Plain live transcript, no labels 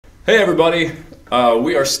Hey everybody,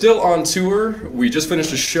 we are still on tour. We just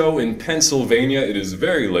finished a show in Pennsylvania. It is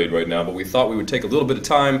very late right now, but we thought we would take a little bit of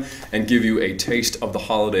time and give you a taste of the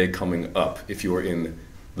holiday coming up if you are in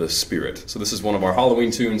the spirit. So this is one of our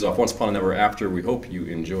Halloween tunes off Once Upon a Never After. We hope you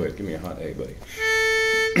enjoy it. Give me a hot A, buddy.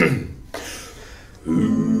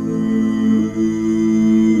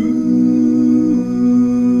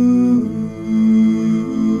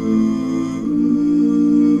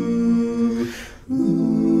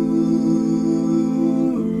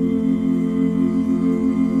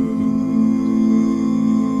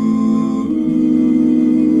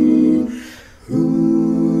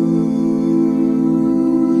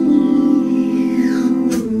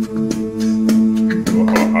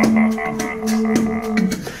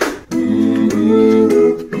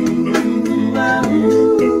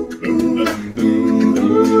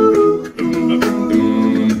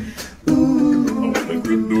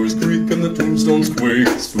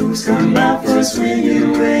 Spooks come out for a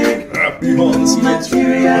swinging wake. Happy haunts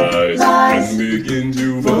materialize and begin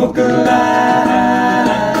to vocalize.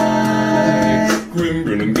 Grim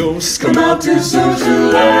grinning ghosts come out to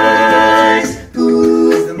socialize. As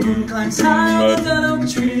the moon climbs high on the oak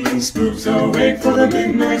tree, spooks awake for the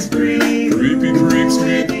midnight spree. Creepy creeps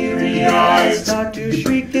with eerie eyes start to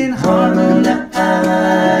shriek and harmonize.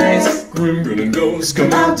 Grim grinning ghosts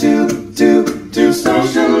come out to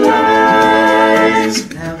socialize.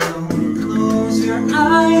 Now don't close your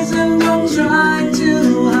eyes and don't try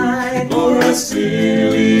to hide, or a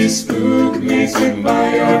silly spook may sit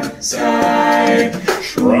by your side,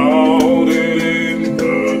 shrouded in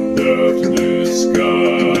the death's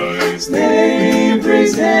disguise. They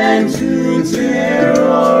present to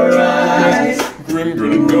terrorize. Grim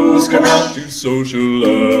grinning ghosts come out to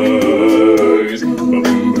socialize.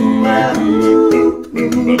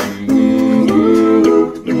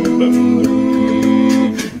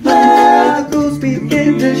 The ghosts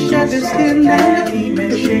begin to shed their skin and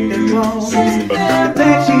demons shake their bones. The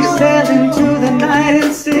banshees sail into the night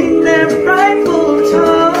and sing their frightful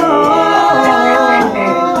tones.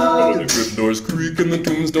 The crypt doors creak and the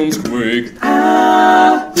tombstones quake.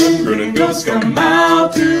 Grim grinning ghosts come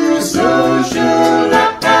out to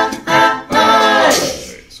socialize.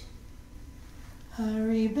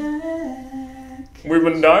 Hurry back. We've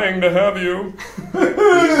been dying to have you.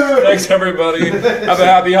 Thanks, everybody. Have a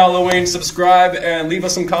happy Halloween. Subscribe and leave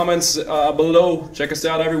us some comments below. Check us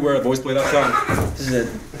out everywhere at voiceplay.com. This is a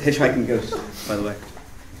hitchhiking ghost, by the way.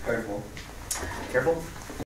 Careful. Careful.